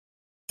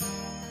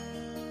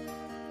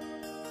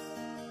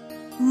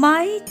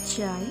My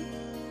child,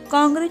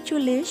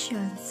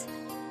 congratulations.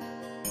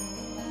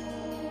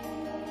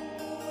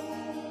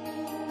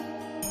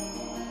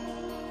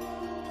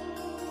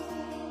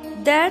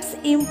 That's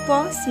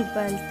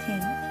impossible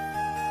thing.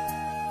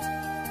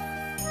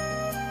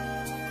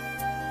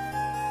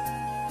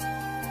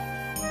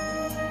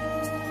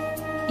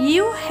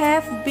 You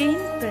have been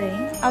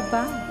praying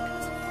about.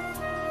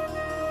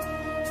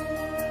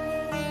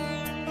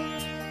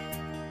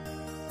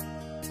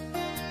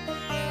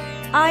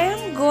 I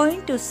am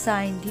going to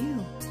sign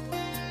you.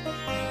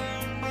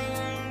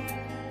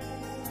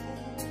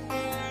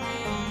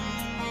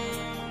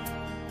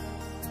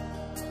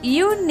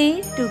 You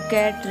need to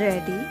get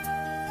ready.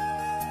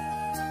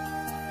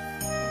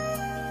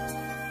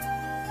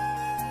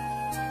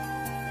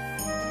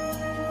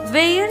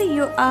 Where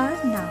you are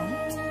now,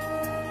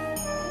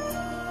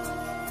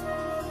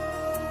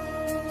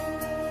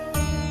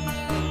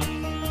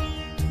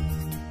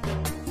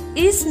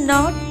 is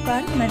not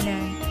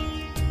permanent.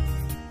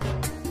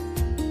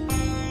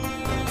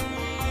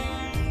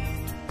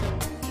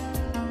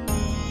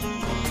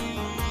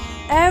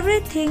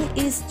 Everything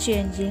is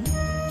changing.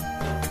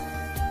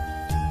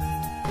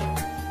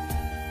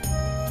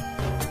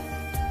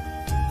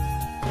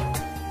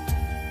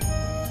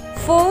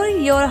 For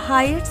your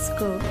highest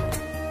good.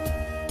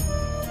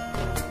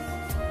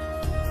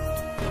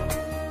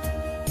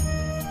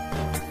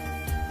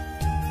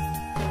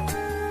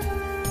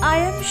 I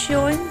am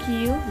showing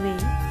you way.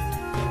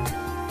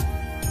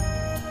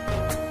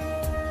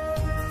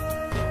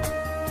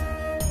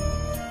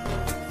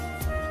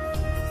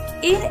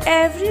 In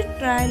every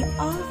trial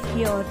of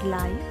your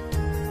life,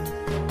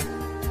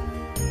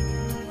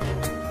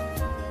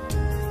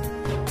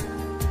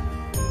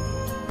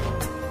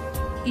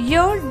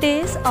 your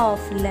days of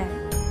lack,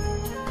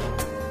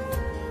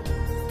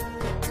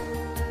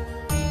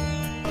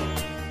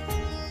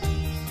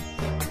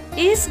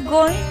 is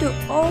going to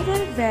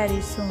over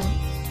very soon.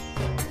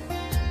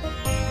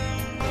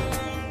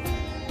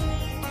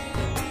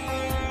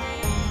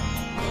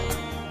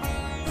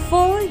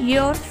 For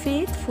your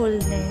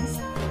faithfulness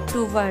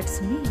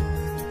towards me.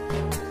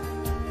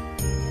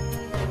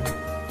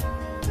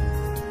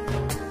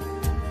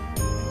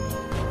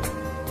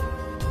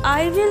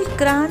 I will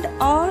grant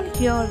all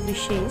your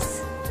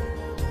wishes.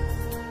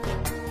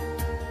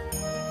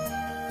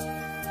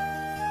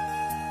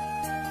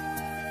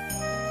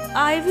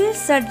 I will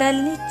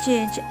suddenly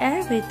change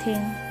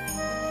everything.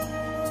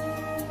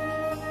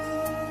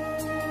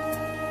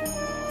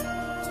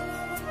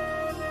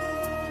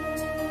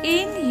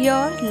 In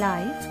your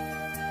life.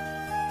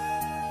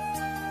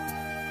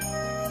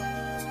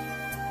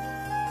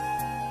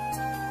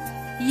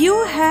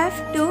 You have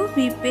to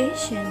be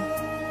patient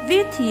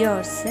with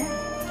yourself.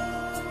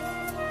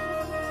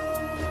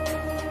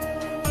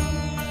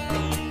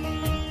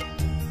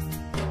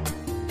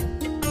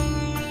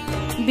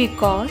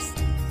 Because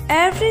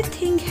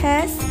everything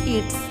has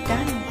its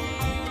time.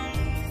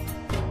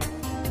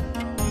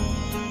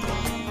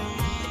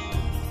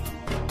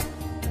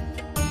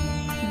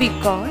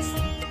 Because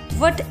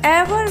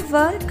whatever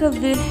work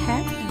will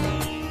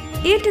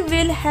happen, it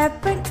will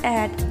happen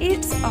at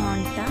its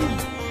own time.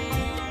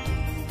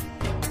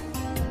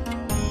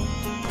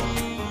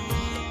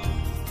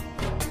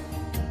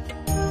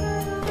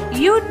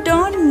 You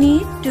don't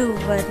need to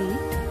worry.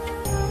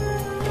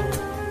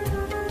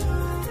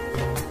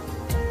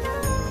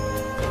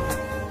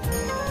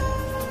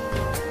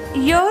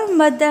 Your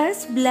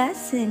mother's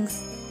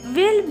blessings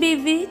will be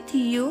with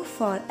you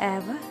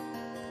forever.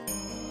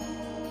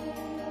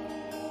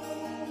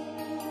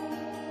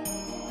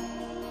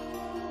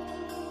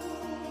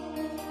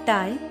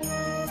 Type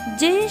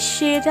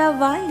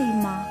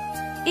Serawalimaa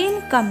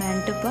in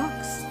comment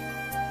box.